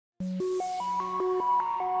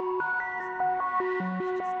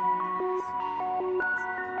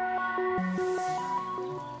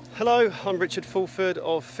Hello, I'm Richard Fulford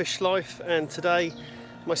of Fish Life, and today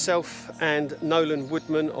myself and Nolan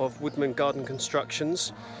Woodman of Woodman Garden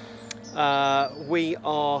Constructions, we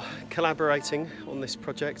are collaborating on this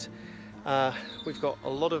project. We've got a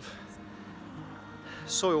lot of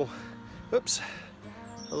soil,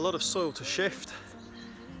 a lot of soil to shift.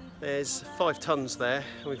 There's 5 tonnes there,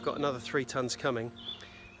 and we've got another 3 tonnes coming,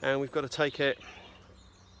 and we've got to take it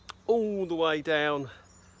all the way down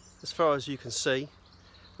as far as you can see,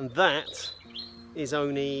 and that is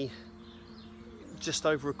only just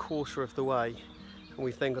over a quarter of the way, and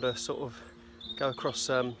we've then got to sort of go across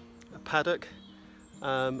a paddock,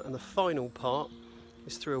 and the final part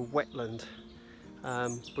is through a wetland.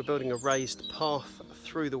 We're building a raised path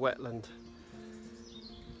through the wetland.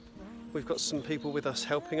 We've got some people with us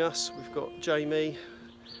helping us. We've got Jamie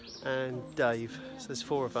and Dave, so there's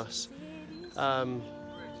 4 of us.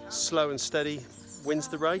 Slow and steady wins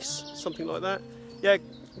the race, something like that. Yeah,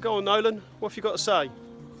 go on Nolan, what have you got to say?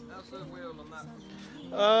 How's the wheel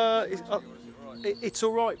on that? It's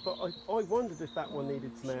alright, but I wondered if that one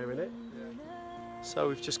needed some air in it. Yeah. So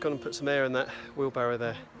we've just gone and put some air in that wheelbarrow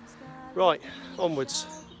there. Right, onwards.